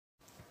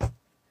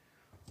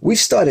We've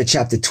started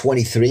chapter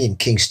 23 in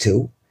Kings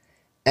 2,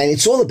 and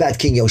it's all about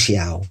King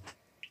Yoshiao.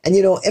 And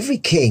every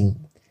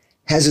king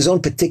has his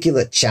own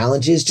particular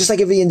challenges, just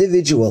like every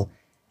individual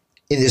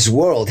in this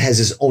world has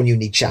his own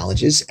unique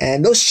challenges.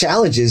 And those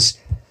challenges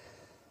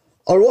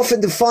are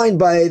often defined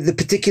by the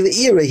particular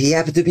era he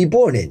happened to be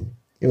born in.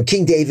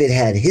 King David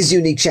had his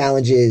unique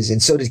challenges,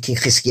 and so did King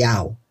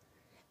Chizkiyahu.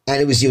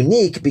 And it was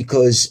unique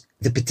because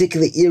the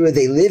particular era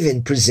they live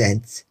in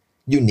present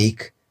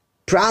unique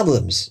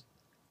problems.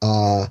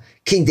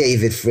 King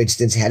David, for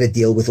instance, had to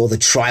deal with all the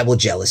tribal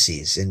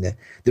jealousies and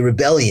the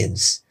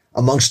rebellions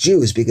amongst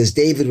Jews because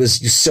David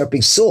was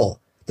usurping Saul,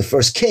 the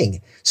first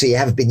king. So you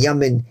have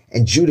Benjamin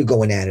and Judah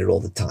going at it all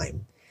the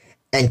time.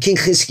 And King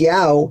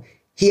Chizkiyahu,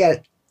 he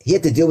had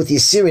to deal with the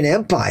Assyrian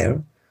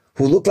Empire,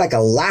 who looked like a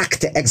lock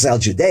to exile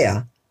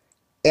Judea.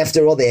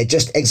 After all, they had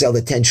just exiled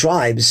the 10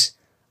 tribes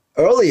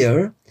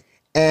earlier,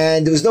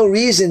 and there was no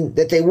reason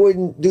that they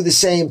wouldn't do the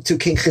same to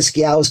King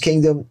Chizkiyahu's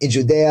kingdom in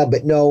Judea,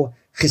 but no,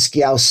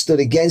 Chizkiyahu stood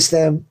against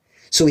them.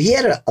 So he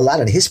had a lot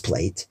on his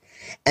plate.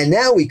 And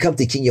now we come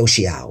to King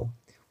Yoshiao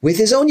with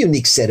his own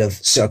unique set of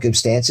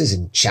circumstances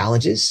and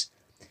challenges.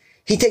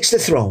 He takes the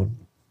throne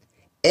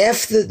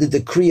after the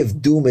decree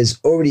of doom has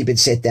already been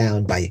set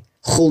down by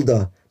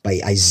Huldah,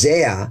 by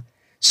Isaiah.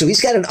 So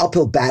he's got an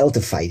uphill battle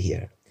to fight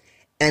here.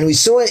 And we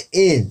saw it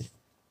in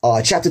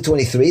chapter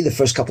 23, the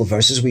first couple of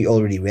verses we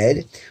already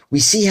read. We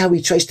see how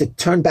he tries to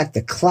turn back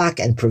the clock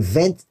and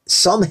prevent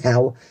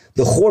somehow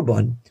the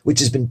Chorban, which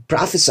has been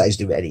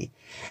prophesied already.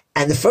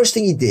 And the first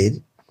thing he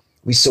did,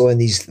 we saw in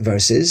these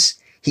verses,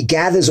 he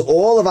gathers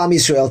all of Am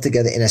Yisrael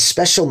together in a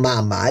special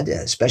ma'amad,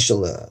 a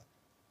special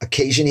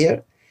occasion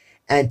here.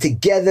 And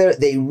together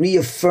they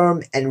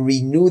reaffirm and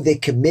renew their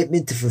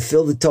commitment to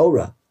fulfill the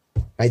Torah.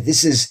 Right?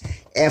 This is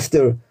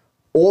after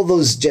all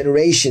those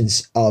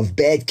generations of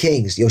bad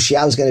kings.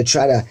 Yoshiao is going to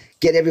try to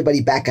get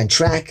everybody back on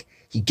track.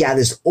 He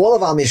gathers all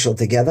of Am Yisrael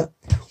together.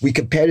 We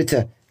compared it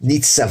to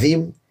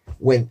Nitzavim,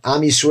 when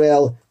Am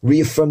Yisrael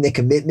reaffirmed their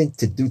commitment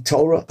to do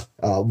Torah.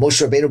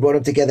 Moshe Rabbeinu brought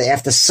them together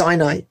after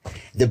Sinai.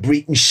 The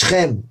Brit in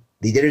Shechem,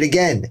 they did it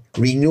again,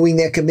 renewing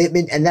their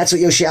commitment. And that's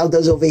what Yoshiao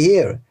does over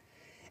here.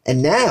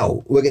 And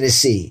now we're going to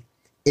see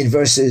in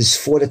verses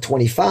 4 to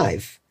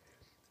 25,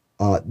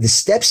 the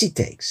steps he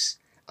takes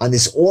on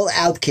this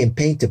all-out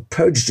campaign to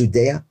purge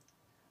Judea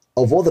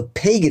of all the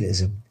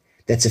paganism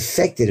that's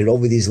affected it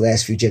over these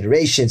last few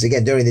generations,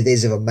 again, during the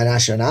days of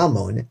Manasseh and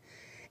Ammon.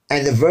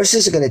 And the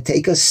verses are going to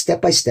take us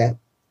step by step,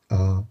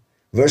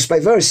 verse by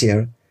verse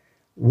here,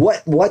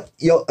 what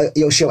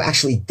Yoshiao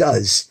actually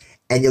does.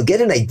 And you'll get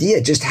an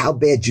idea just how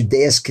bad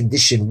Judea's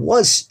condition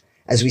was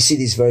as we see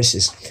these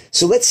verses.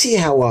 So let's see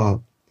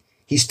how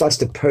he starts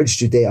to purge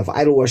Judea of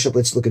idol worship.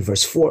 Let's look at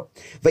verse 4.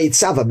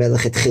 Vayitzav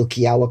HaMelech et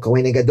Chilkiyahu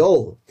HaKohen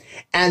HaGadol.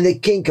 And the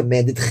king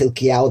commanded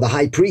Chilkiyahu, the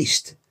high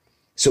priest.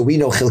 So we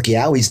know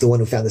Chilkiyahu, he's the one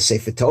who found the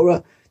Sefer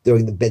Torah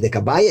during the Bedek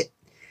HaBayit.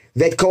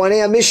 Vet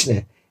Kohanei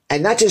HaMishneh.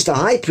 And not just the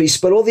high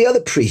priest, but all the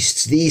other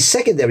priests, the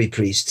secondary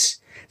priests.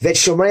 Vet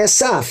Shomerei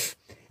Asaf.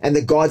 And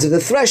the guards of the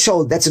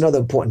threshold. That's another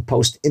important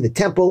post in the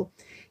temple.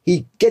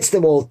 He gets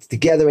them all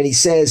together and he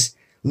says,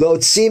 Lo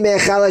tzi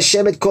me'echal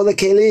Hashem et kol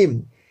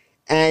ha'kelim.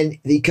 And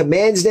he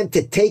commands them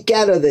to take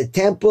out of the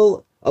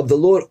temple of the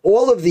Lord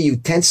all of the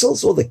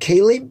utensils, all the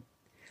kelim,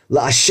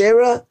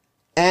 la'asherah,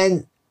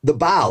 and the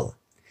Baal.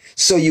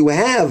 So you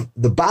have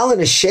the Baal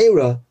and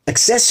Asherah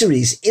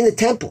accessories in the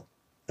temple,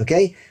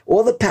 okay?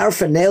 All the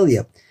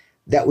paraphernalia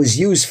that was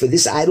used for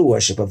this idol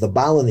worship of the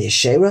Baal and the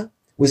Asherah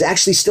was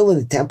actually still in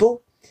the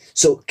temple.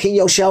 So King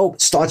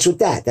Yoshiao starts with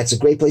that. That's a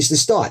great place to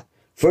start.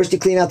 First, you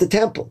clean out the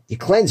temple. You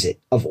cleanse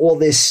it of all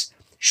this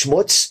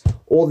schmutz,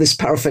 all this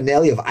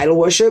paraphernalia of idol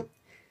worship.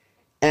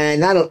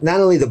 And not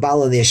only the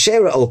Baal and the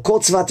Asherah, kol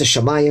tzvat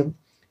hashamayim.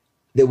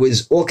 There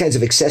was all kinds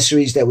of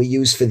accessories that were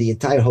used for the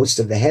entire host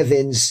of the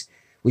heavens.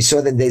 We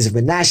saw the days of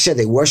Manasseh,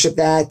 they worship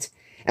that.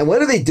 And what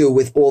do they do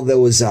with all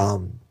those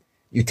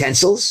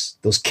utensils,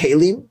 those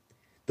kelim,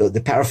 the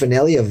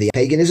paraphernalia of the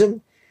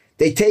paganism?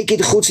 They take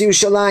it chutz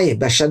Yerushalayim,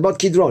 b'Shadmot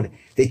Kidron.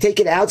 They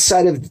take it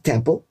outside of the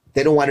temple.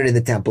 They don't want it in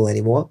the temple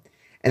anymore.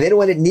 And they don't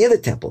want it near the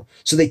temple.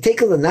 So they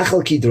take it to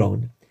Nachal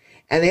Kidron.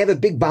 And they have a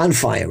big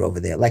bonfire over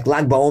there, like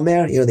Lag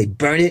BaOmer. They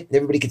burn it, and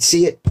everybody can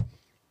see it.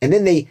 And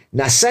then they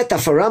naset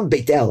afaram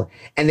Beit El,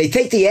 and they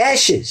take the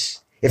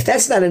ashes. If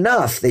that's not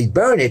enough, they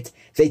burn it.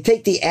 They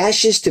take the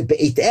ashes to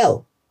Beit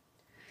El.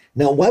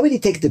 Now, why would he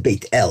take it to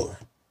Beit El?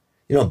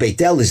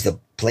 Beit El is the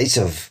place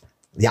of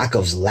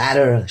Yaakov's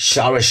ladder,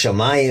 Shara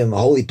Shamayim, a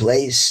holy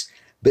place.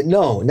 But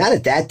no, not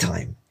at that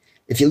time.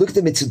 If you look at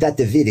the Mitzudat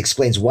David, it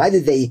explains why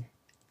did they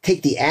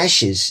take the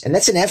ashes, and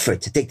that's an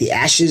effort to take the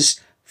ashes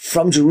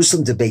from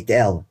Jerusalem to Beit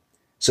El.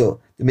 So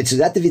the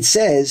Mitzudat David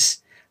says,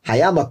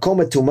 Hayam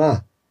Makom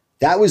Tumah.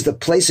 That was the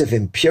place of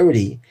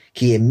impurity.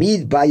 Ki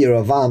emid ba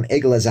Yeravam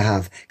Egel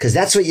HaZahav. Because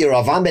that's what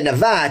Yeravam ben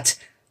Nevat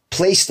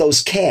placed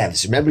those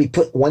calves. Remember, he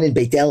put one in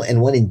Beit El and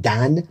one in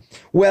Dan?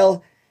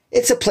 Well,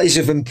 it's a place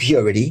of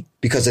impurity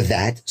because of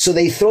that. So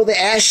they throw the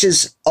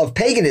ashes of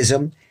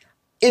paganism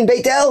in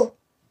Beit El.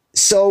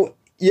 So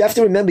you have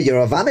to remember,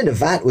 Yeravam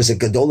Nevat was a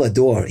Gadol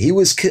Hador. He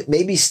was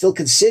maybe still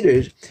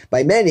considered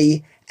by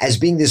many as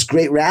being this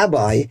great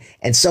rabbi,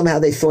 and somehow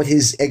they thought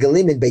his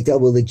Egalim in Beit El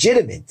were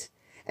legitimate.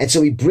 And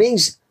so he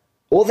brings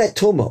all that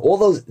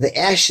tumah, the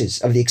ashes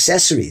of the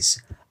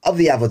accessories of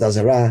the Avodah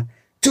Zarah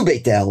to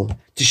Beit El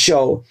to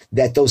show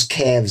that those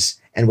calves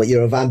and what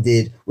Yeravam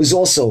did was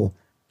also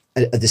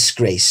a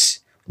disgrace.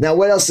 Now,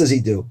 what else does he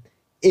do?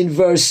 In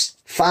verse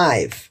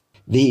 5,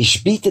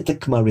 V'ishbita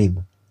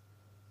Kamarim,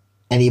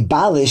 and he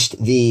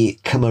abolished the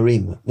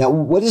Kamarim. Now,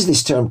 what is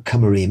this term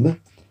Kamarim,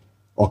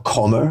 or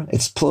Komer?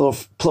 It's plural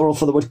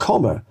for the word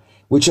Komer,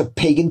 which are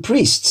pagan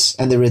priests.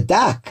 And the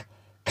Radak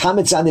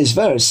comments on this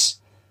verse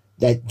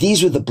that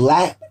these were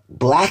the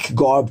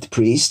black-garbed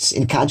priests,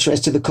 in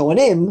contrast to the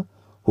Kohanim,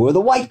 who are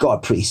the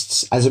white-garbed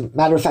priests. As a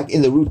matter of fact,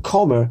 in the root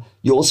Komer,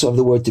 you also have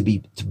the word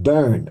to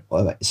burn,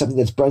 or something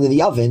that's burned in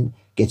the oven,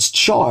 gets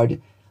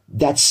charred.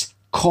 That's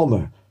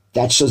Komer.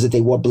 That shows that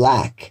they wore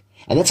black.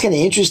 And that's kind of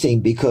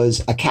interesting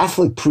because a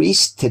Catholic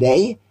priest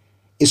today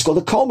is called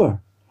a Komer.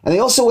 And they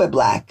also wear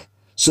black.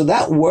 So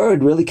that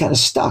word really kind of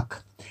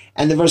stuck.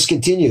 And the verse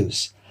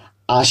continues,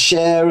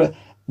 Asher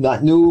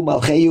Natnu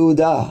Malchei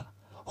Yehuda,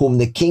 whom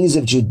the kings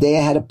of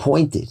Judea had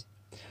appointed.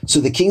 So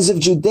the kings of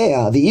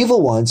Judea, the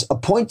evil ones,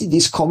 appointed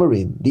these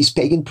Komerim, these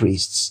pagan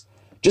priests,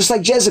 just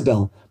like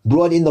Jezebel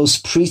brought in those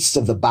priests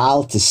of the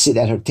Baal to sit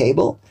at her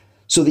table.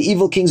 So the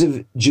evil kings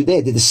of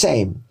Judea did the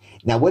same.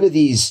 Now, what do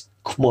these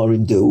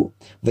Komerim do?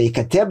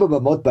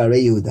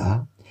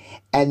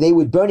 And they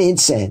would burn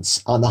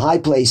incense on the high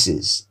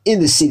places in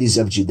the cities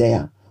of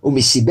Judea, and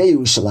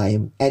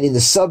in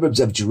the suburbs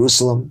of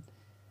Jerusalem.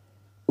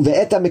 And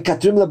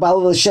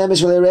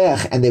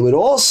they would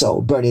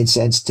also burn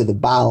incense to the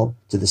Baal,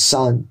 to the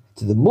sun,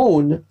 to the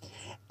moon,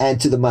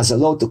 and to the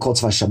Mazalot, the Kol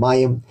Tzva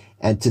Shamayim,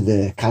 and to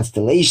the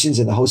constellations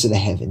and the hosts of the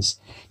heavens.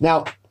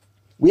 Now,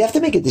 we have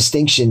to make a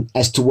distinction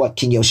as to what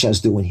King Yoshia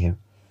is doing here.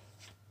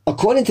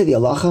 According to the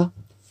halacha,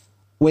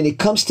 when it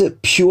comes to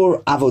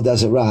pure Avodah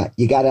Zarah,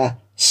 you gotta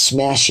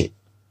smash it.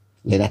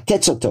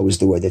 Lenatetzoto is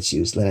the word that's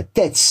used.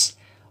 Lenatetz,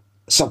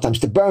 sometimes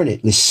to burn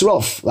it.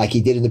 Lisrof, like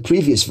he did in the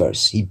previous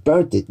verse. He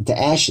burnt it into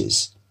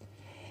ashes.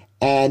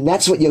 And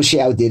that's what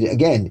Yoshiao did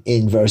again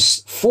in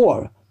verse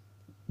 4.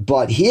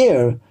 But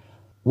here,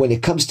 when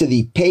it comes to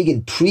the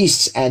pagan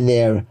priests and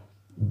their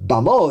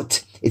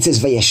bamot, it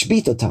says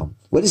vayashbit otam.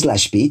 What is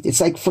lashbit?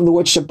 It's like from the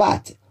word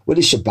Shabbat. What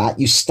is Shabbat?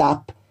 You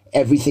stop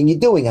everything you're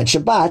doing. On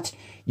Shabbat,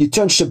 you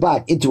turn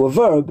Shabbat into a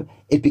verb,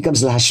 it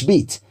becomes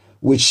lashbit,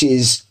 which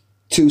is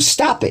to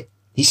stop it.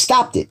 He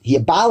stopped it. He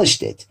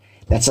abolished it.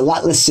 That's a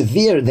lot less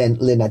severe than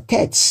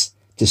lenatetz,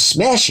 to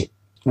smash it.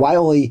 Why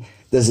only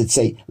does it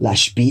say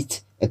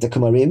lashbit at the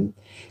Kamarim?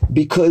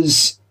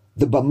 Because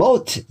the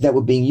bamot that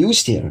were being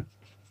used here,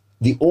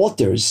 the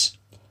altars,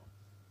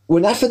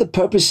 were not for the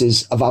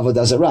purposes of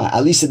Avodah Zarah,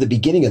 at least at the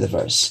beginning of the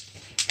verse.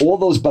 All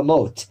those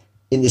bamot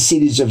in the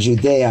cities of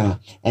Judea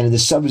and in the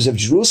suburbs of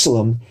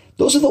Jerusalem,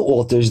 those are the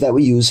altars that were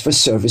used for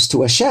service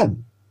to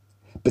Hashem.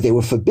 But they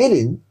were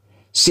forbidden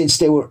since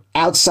they were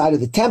outside of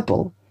the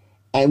temple.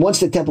 And once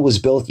the temple was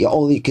built, you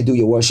only could do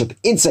your worship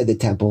inside the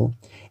temple.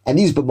 And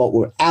these bamot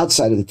were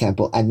outside of the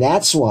temple. And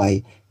that's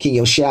why King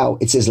Yoshia,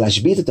 it says,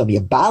 Lashbitatom, he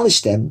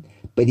abolished them,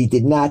 but he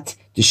did not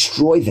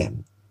destroy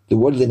them. The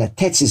word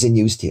lenatetz isn't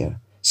used here,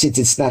 since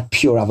it's not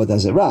pure Avodah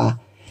Zarah.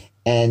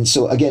 And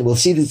so again, we'll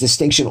see this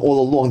distinction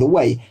all along the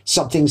way.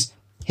 Some things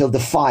he'll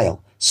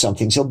defile, some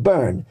things he'll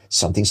burn,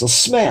 some things he'll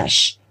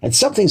smash, and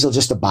some things he'll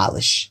just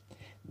abolish.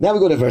 Now we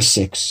go to verse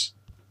 6.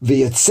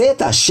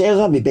 V'yotzet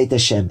Asherah mibeit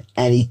Hashem,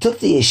 and he took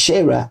the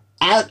Asherah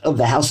out of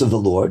the house of the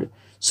Lord.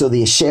 So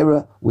the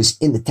Asherah was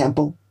in the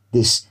temple,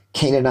 this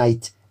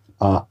Canaanite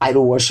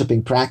idol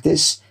worshipping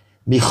practice,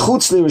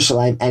 michutz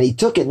l'Yerushalayim, and he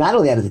took it not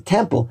only out of the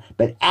temple,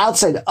 but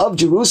outside of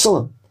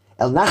Jerusalem,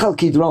 El Nachal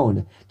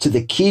Kidron, to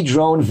the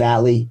Kidron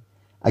Valley.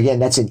 Again,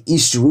 that's in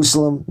East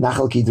Jerusalem,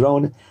 Nachal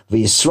Kidron,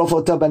 v'yisrof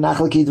ota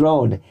b'Nachal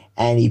Kidron,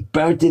 and he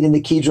burnt it in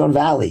the Kidron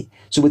Valley.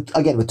 So we're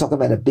talking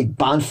about a big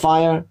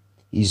bonfire.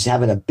 He's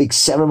having a big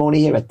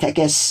ceremony here at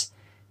Tekes,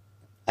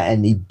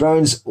 and he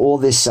burns all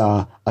this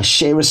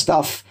Asherah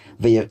stuff.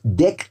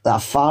 V'yadek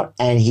lafar,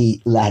 and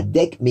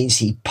ladek means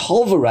he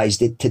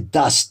pulverized it to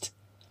dust.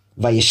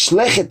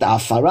 V'yishlech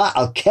afara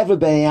al kever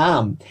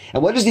b'ne'am.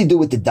 And what does he do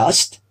with the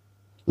dust?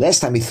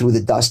 Last time he threw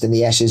the dust and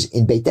the ashes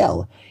in Beit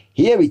El.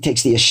 Here he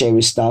takes the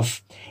Asherah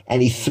stuff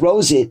and he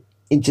throws it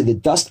into the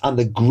dust on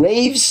the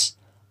graves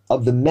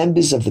of the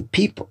members of the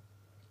people.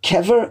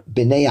 Kever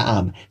b'nei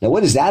ha'am. Now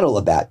what is that all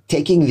about?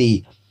 Taking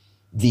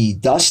the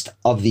dust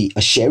of the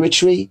Asherah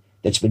tree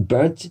that's been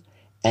burnt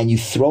and you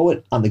throw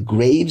it on the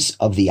graves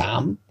of the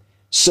Am.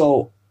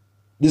 So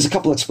there's a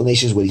couple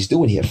explanations what he's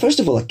doing here. First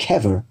of all, a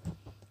kever,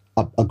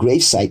 a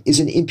grave site, is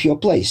an impure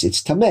place.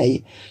 It's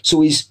tamei.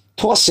 So he's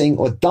tossing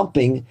or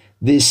dumping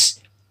this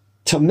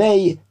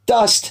tamei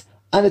dust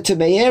on a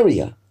tamei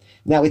area.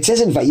 Now it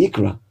says in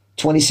Vayikra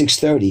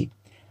 26:30,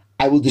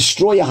 I will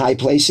destroy your high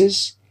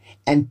places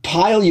and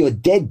pile your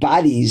dead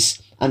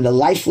bodies on the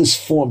lifeless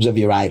forms of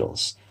your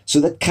idols. So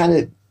that kind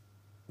of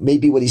may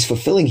be what he's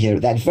fulfilling here,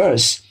 that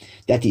verse,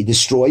 that he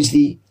destroys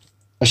the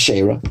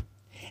Asherah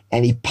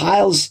and he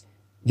piles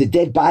the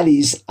dead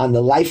bodies on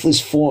the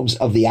lifeless forms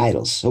of the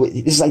idols. So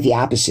this is like the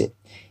opposite.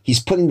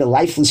 He's putting the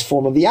lifeless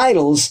form of the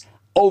idols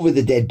over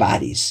the dead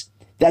bodies.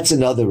 That's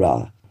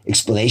another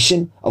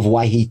explanation of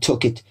why he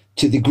took it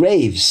to the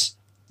graves.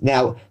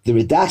 Now, the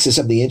Radak says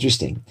something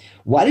interesting.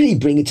 Why did he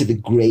bring it to the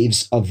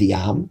graves of the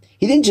Am?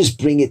 He didn't just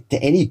bring it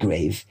to any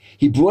grave.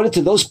 He brought it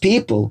to those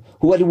people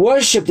who had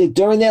worshipped it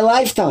during their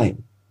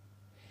lifetime.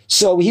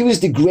 So he was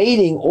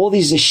degrading all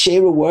these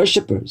Asherah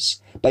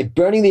worshippers by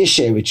burning the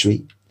Asherah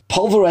tree,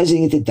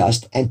 pulverizing it to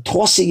dust, and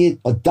tossing it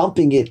or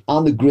dumping it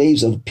on the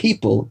graves of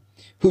people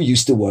who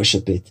used to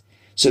worship it.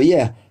 So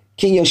yeah,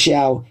 King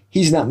Yoshiao,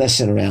 he's not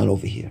messing around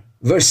over here.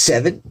 Verse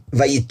 7,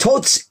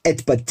 Vayitotz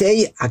et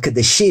batei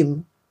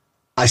hakadeshim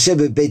asher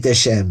bebeit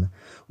Hashem,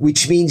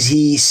 which means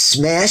he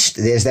smashed,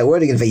 there's that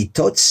word again,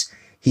 Vayitotz,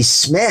 he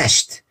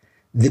smashed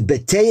the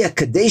betei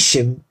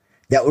hakadeshim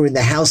that were in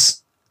the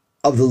house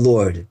of the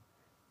Lord,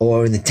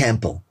 or in the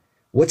temple.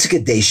 What's a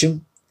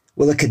kadeshim?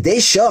 Well, a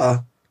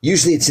kadesha,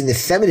 usually it's in the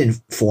feminine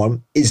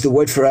form, is the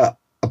word for a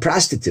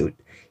prostitute.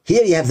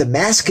 Here you have the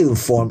masculine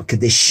form,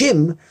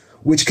 kadeshim,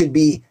 which could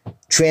be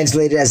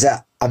translated as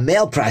a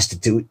male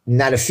prostitute,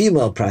 not a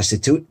female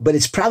prostitute, but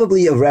it's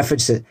probably a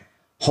reference to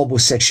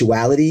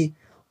homosexuality,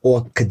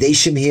 or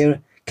kadeshim here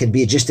can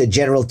be just a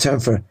general term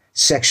for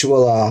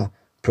sexual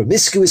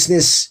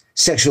promiscuousness,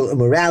 sexual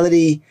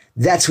immorality.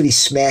 That's what he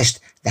smashed,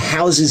 the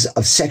houses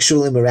of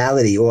sexual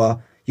immorality,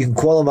 or you can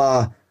call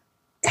them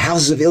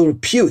houses of ill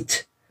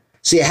repute.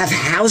 So you have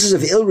houses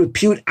of ill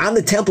repute on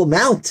the Temple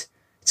Mount.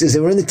 It says they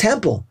were in the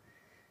temple.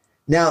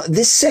 Now,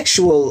 this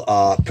sexual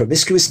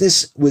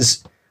promiscuousness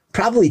was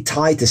probably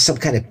tied to some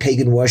kind of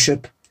pagan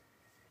worship.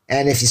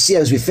 And if you see,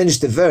 as we finish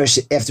the verse,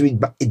 after he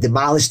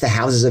demolished the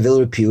houses of ill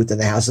repute and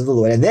the house of the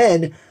Lord, and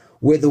then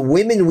where the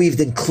women weaved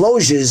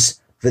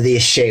enclosures for the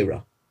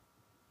Asherah.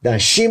 The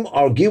Hashim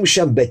argum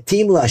sham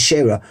betim la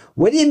Asherah.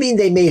 What do you mean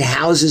they made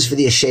houses for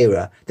the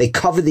Asherah? They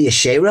covered the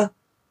Asherah?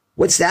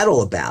 What's that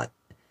all about?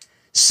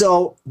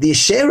 So the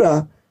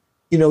Asherah,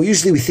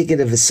 usually we think of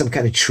it as some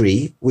kind of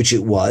tree, which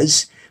it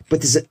was, but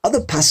there's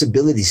other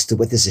possibilities to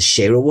what this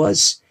Asherah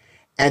was.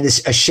 And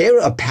this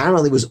Asherah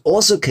apparently was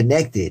also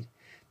connected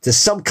to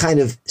some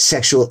kind of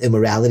sexual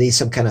immorality,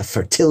 some kind of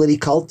fertility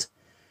cult.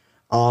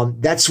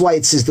 That's why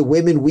it says the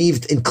women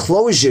weaved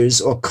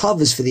enclosures or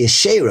covers for the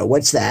Asherah.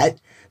 What's that?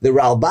 The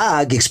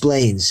Ralbag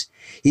explains.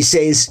 He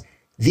says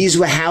these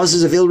were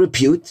houses of ill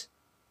repute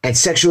and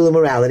sexual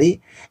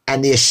immorality,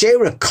 and the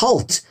Asherah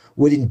cult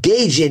would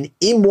engage in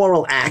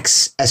immoral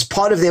acts as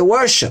part of their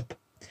worship.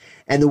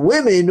 And the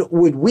women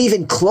would weave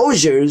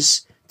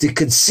enclosures to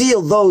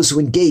conceal those who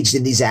engaged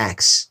in these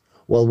acts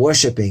while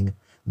worshiping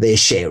the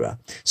Asherah.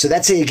 So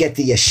that's how you get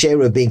the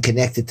Asherah being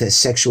connected to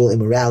sexual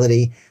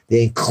immorality.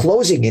 They're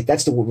enclosing it.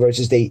 That's the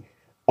verses. They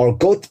are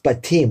got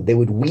batim. They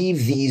would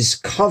weave these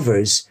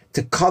covers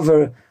to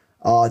cover,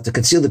 to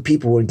conceal the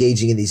people who were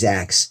engaging in these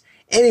acts.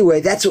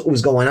 Anyway, that's what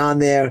was going on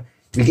there.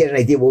 We get an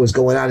idea what was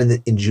going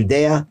on in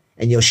Judea.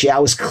 And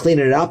Yoshiao was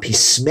cleaning it up. He's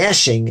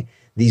smashing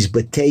these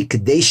Batei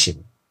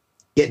Kadeshim,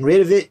 getting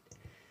rid of it.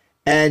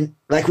 And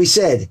like we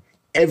said,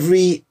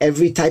 every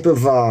type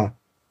of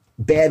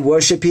bad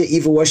worship here,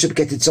 evil worship,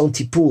 gets its own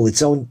tipul,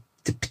 its own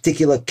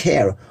particular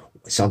care.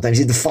 Sometimes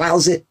he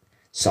defiles it.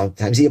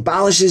 Sometimes he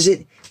abolishes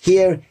it.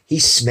 Here, he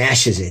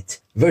smashes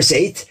it. Verse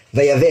 8,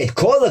 Vayavet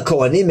kol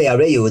hakohanim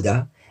me'arei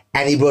Yehuda,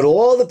 and he brought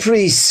all the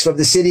priests from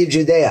the city of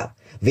Judea,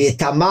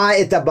 v'yetama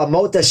et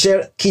habamot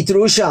asher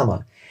kitru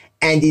shama,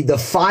 and he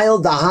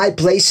defiled the high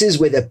places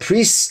where the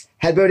priests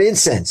had burned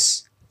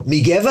incense.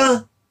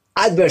 Migeva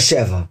ad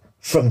Beersheva,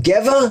 from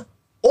Geva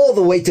all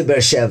the way to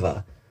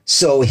Beersheva.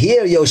 So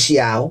here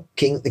Yoshiao,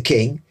 the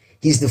king,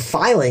 he's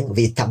defiling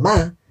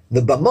v'yetama,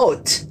 the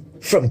bamot,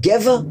 from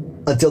Geva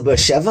until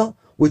Beersheva,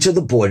 which are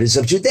the borders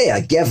of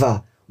Judea.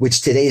 Geva,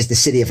 which today is the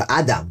city of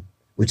Adam,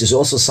 which is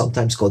also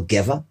sometimes called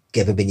Geva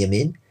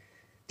Binyamin.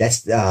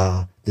 That's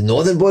the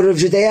northern border of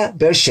Judea.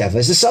 Beersheva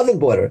is the southern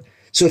border.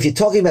 So if you're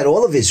talking about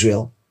all of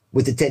Israel,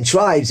 with the 10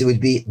 tribes, it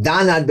would be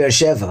Dan ad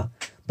Beersheva.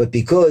 But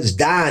because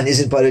Dan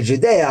isn't part of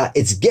Judea,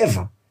 it's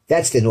Geva.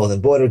 That's the northern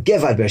border,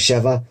 Geva ad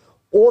Beersheva.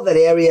 All that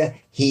area,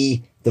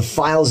 he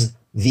defiles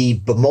the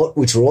bamot,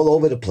 which are all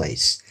over the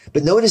place.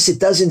 But notice it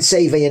doesn't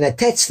say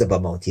Vayenatetz the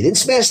bamot. He didn't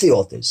smash the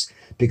altars,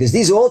 because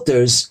these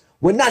altars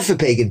were not for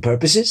pagan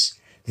purposes.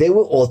 They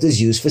were altars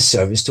used for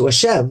service to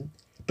Hashem,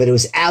 but it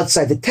was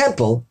outside the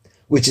temple,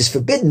 which is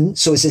forbidden,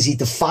 so it says he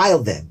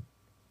defiled them.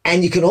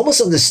 And you can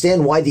almost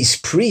understand why these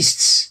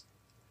priests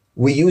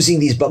were using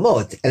these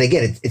bamot. And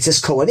again, it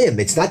says Kohanim.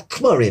 It's not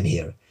Kmarim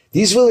here.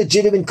 These were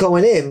legitimate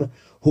Kohanim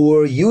who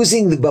were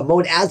using the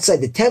bamot outside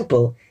the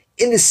temple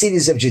in the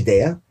cities of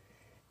Judea.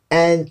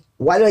 And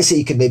why do I say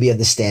you can maybe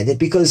understand it?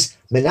 Because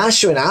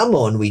Menashe and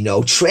Ammon, we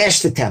know,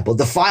 trashed the temple,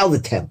 defiled the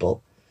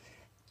temple.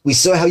 We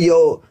saw how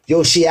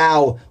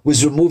Yoshiao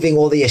was removing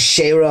all the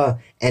Asherah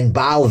and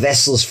Baal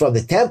vessels from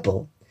the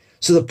temple.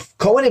 So the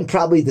Kohanim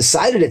probably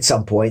decided at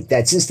some point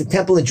that since the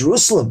temple in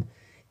Jerusalem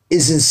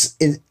is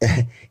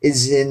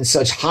in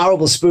such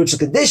horrible spiritual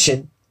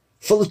condition,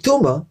 full of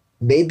tumah,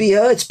 maybe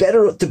it's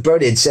better to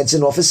burn incense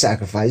and offer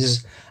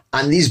sacrifices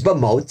on these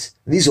bamot,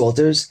 these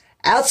altars,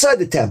 outside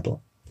the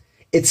temple.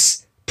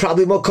 It's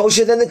probably more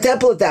kosher than the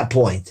temple at that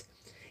point.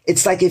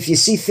 It's like if you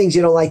see things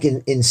you don't like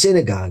in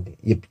synagogue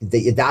that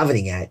you're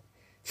davening at,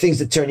 things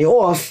that turn you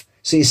off,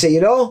 so you say,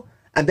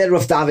 I'm better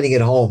off davening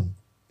at home.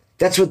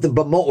 That's what the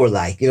bamot were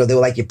like. They were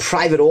like your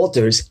private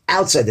altars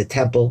outside the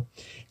temple.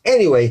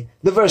 Anyway,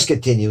 the verse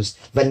continues.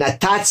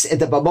 V'natatz et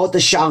bamot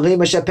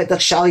ha'sharim asher petach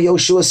shar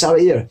Yoshua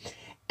sarir.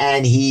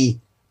 And he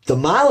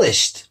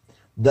demolished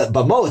the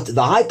bamot,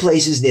 the high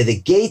places near the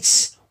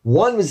gates.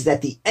 One was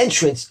at the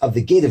entrance of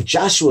the gate of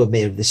Joshua,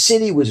 mayor of the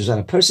city, which was on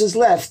a person's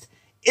left,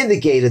 in the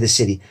gate of the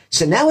city.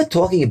 So now we're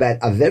talking about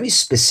a very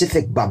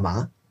specific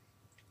bama,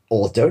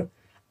 altar,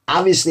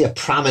 obviously a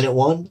prominent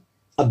one,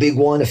 a big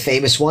one, a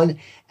famous one.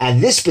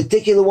 And this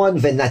particular one,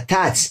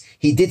 Venatatz,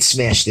 he did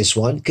smash this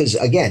one because,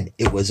 again,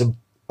 it was a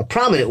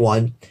prominent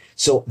one.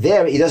 So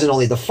there, he doesn't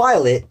only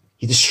defile it,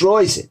 he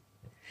destroys it.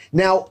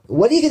 Now,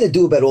 what are you going to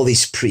do about all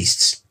these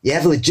priests? You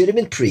have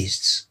legitimate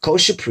priests,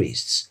 kosher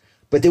priests,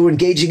 but they were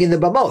engaging in the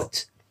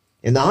bamot,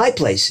 in the high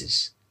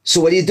places. So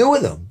what do you do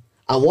with them?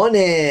 On one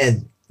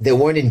hand, they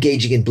weren't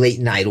engaging in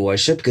blatant idol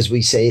worship because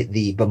we say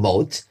the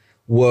bamot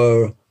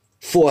were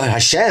for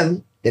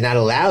Hashem. They're not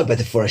allowed, but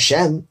they're for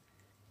Hashem.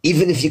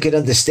 Even if you could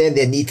understand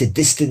their need to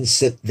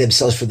distance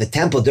themselves from the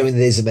temple during the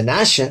days of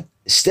Menashe,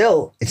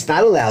 still, it's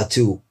not allowed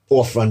to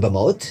offer on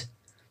bamot.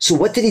 So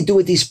what did he do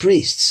with these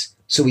priests?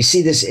 So we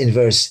see this in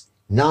verse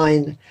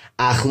 9.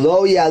 Ach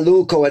lo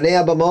yalu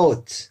kohanei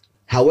bamot.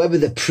 However,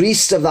 the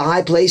priests of the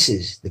high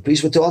places, the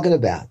priests we're talking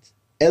about,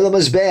 El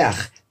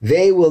Mizbeach,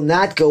 they will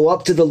not go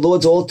up to the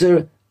Lord's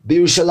altar,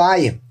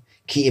 Birushalayim.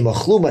 Ki im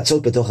achlu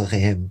matzot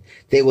betochachehem.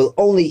 They will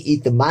only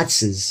eat the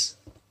matzahs,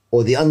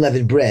 or the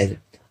unleavened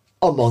bread,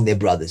 among their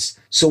brothers.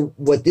 So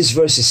what this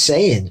verse is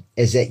saying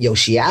is that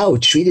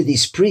Yoshiyahu treated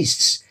these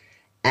priests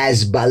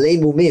as balei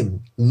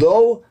mumim.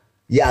 Lo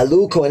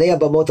yalu kohanei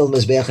bamot al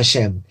Mizbeach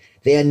Hashem.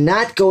 They are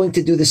not going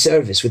to do the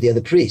service with the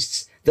other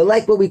priests. They're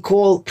like what we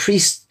call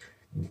priests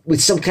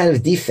with some kind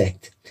of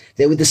defect.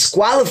 They were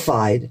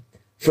disqualified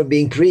from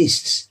being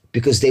priests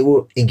because they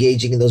were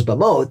engaging in those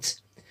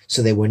bamot.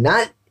 So they were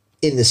not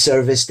in the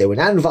service. They were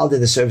not involved in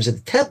the service of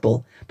the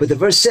temple. But the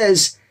verse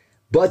says,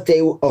 but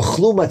they were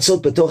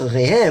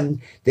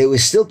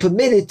still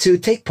permitted to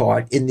take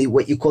part in the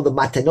what you call the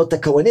matanot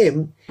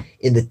kohanim,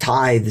 in the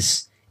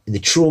tithes, in the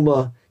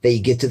truma that you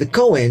give to the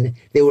Kohen.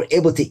 They were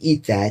able to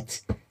eat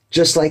that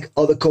just like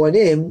other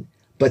kohanim,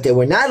 but they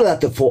were not allowed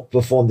to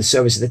perform the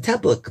service of the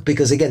temple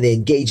because, again, they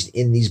engaged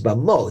in these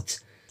bamot.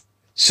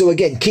 So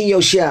again, King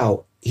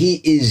Yoshiyahu,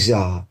 he is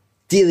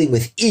dealing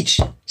with each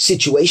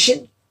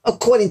situation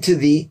according to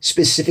the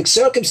specific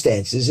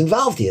circumstances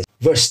involved here.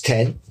 Verse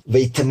 10,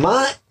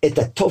 V'itama et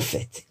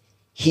tofet.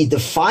 He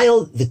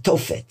defiled the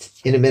tofet.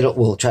 In a minute,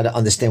 we'll try to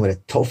understand what a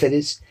tofet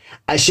is.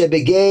 Asher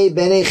begei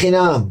ben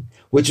Chinam,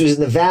 which was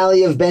in the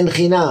valley of Ben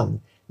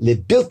Chinam,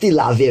 lebilti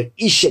lavir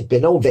ishet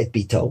beno vet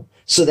bito,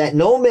 so that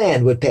no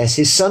man would pass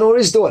his son or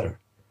his daughter,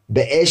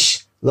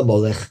 be'esh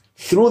lemolech,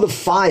 through the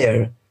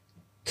fire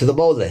to the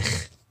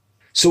molech.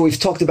 So we've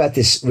talked about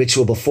this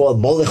ritual before,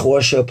 molech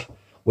worship,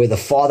 where the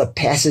father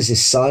passes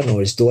his son or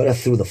his daughter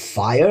through the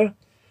fire.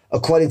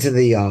 According to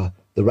the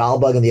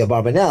Ralbag and the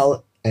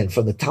Abarbanel, and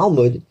from the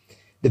Talmud,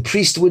 the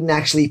priest wouldn't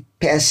actually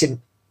pass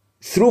him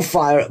through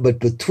fire, but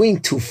between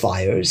two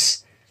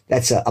fires.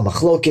 That's a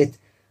machloket,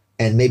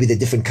 and maybe the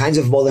different kinds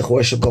of molech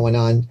worship going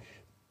on.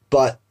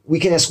 But we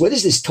can ask, what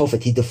is this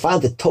tofet? He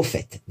defiled the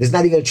tofet. There's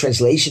not even a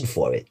translation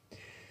for it.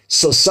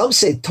 So some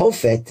say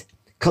tofet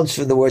comes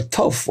from the word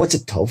tof. What's a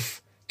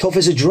tof? Tof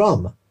is a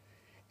drum.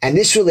 And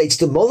this relates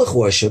to molech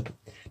worship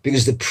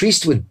because the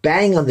priest would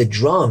bang on the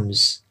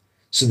drums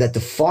so that the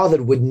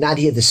father would not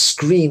hear the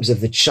screams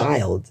of the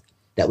child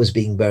that was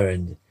being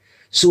burned.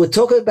 So we're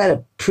talking about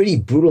a pretty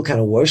brutal kind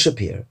of worship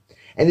here.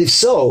 And if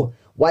so,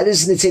 why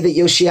doesn't it say that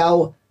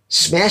Yoshiyahu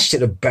smashed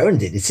it or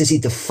burned it? It says he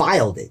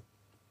defiled it.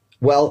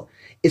 Well,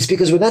 it's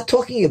because we're not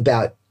talking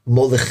about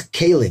molech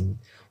kelim.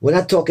 We're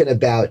not talking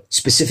about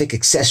specific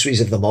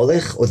accessories of the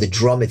molech or the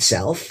drum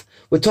itself.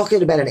 We're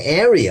talking about an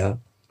area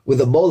where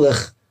the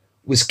molech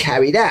was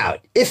carried out.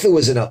 If it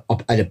was an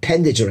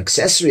appendage or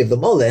accessory of the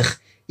molech,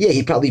 yeah,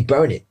 he'd probably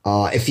burn it.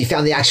 If he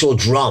found the actual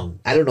drum,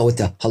 I don't know what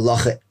the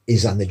halacha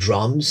is on the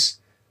drums.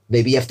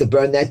 Maybe you have to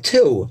burn that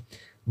too.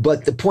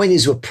 But the point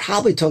is, we're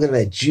probably talking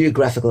about a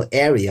geographical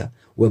area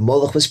where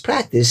molech was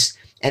practiced,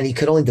 and he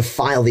could only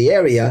defile the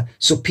area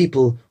so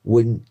people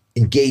wouldn't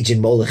engage in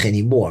molech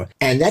anymore.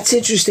 And that's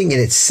interesting in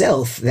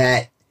itself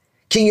that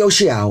King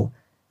Yoshiyahu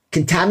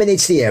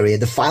contaminates the area,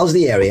 defiles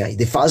the area, he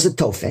defiles the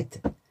tofet.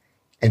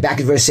 And back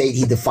in verse 8,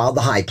 he defiled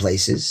the high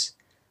places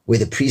where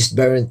the priest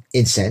burned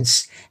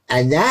incense.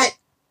 And that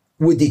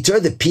would deter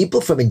the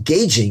people from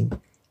engaging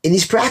in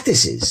these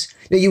practices.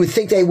 Now, you would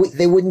think they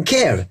wouldn't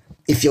care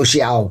if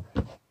Yoshiyahu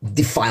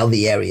defiled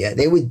the area.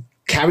 They would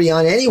carry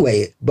on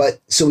anyway. But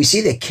so we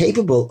see they're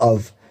capable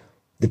of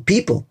the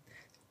people.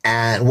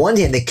 And on one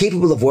hand, they're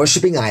capable of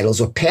worshiping idols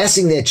or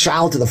passing their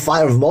child to the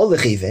fire of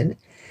Molech even.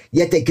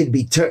 Yet they could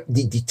be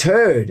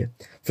deterred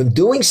from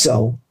doing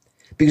so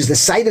because the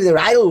site of their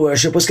idol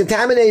worship was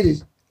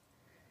contaminated.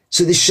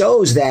 So this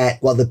shows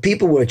that while the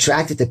people were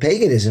attracted to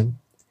paganism,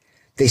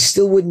 they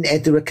still wouldn't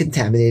enter a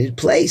contaminated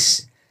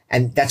place.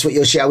 And that's what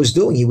Yoshiyahu was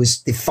doing. He was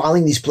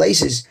defiling these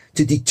places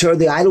to deter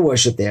the idol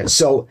worship there.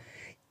 So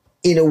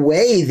in a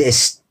way, they're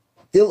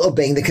still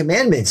obeying the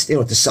commandments,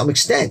 to some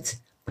extent.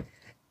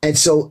 And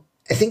so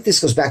I think this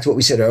goes back to what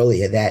we said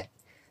earlier, that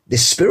the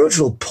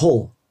spiritual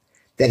pull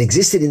that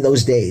existed in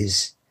those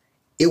days,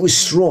 it was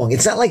strong.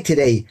 It's not like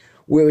today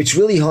where it's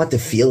really hard to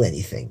feel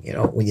anything,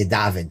 when you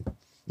daven.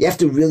 You have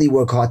to really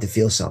work hard to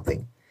feel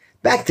something.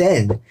 Back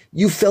then,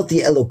 you felt the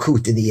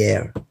Elokut in the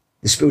air,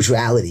 the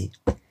spirituality,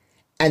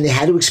 and they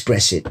had to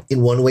express it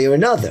in one way or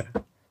another.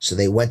 So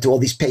they went to all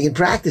these pagan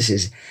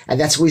practices. And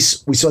that's what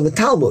we saw in the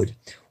Talmud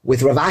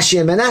with Rav Ashi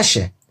and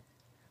Menashe.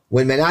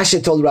 When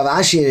Menashe told Rav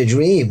Ashi in a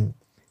dream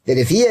that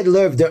if he had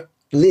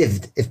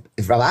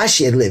if Rav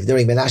Ashi had lived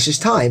during Menashe's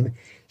time,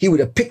 he would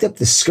have picked up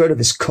the skirt of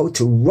his coat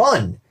to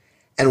run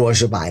and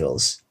worship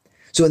idols.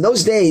 So in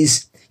those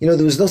days, there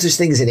was no such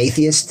thing as an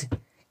atheist.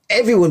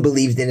 Everyone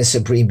believed in a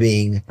supreme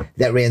being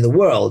that ran the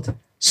world.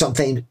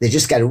 Something they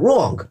just got it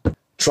wrong,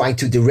 trying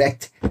to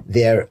direct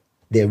their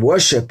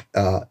worship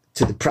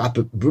to the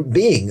proper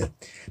being.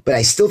 But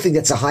I still think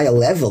that's a higher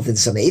level than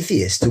some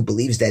atheist who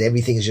believes that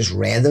everything is just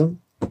random.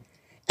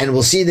 And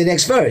we'll see in the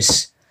next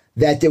verse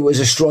that there was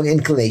a strong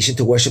inclination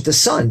to worship the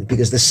sun,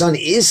 because the sun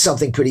is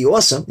something pretty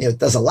awesome. It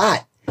does a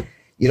lot.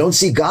 You don't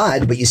see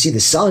God, but you see the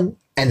sun.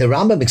 And the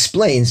Rambam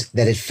explains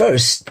that at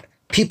first,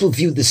 people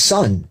viewed the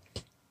sun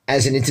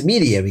as an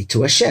intermediary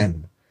to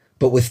Hashem.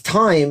 But with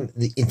time,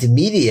 the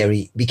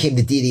intermediary became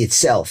the deity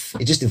itself.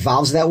 It just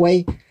evolves that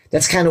way.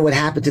 That's kind of what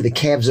happened to the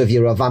calves of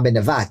Yerovam ben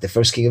Nevat, the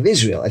first king of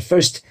Israel. At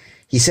first,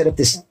 he set up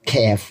this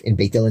calf in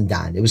Beit El and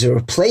Dan. It was a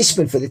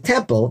replacement for the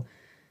temple.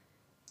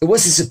 It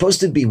wasn't supposed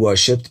to be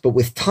worshipped, but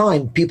with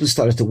time, people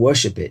started to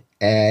worship it.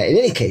 In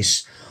any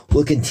case,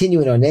 we'll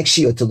continue in our next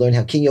shiur to learn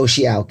how King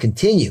Yoshiyahu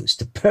continues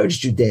to purge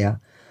Judea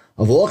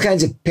of all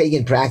kinds of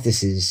pagan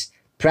practices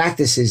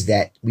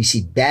that we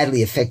see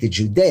badly affected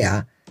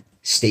Judea.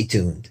 Stay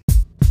tuned.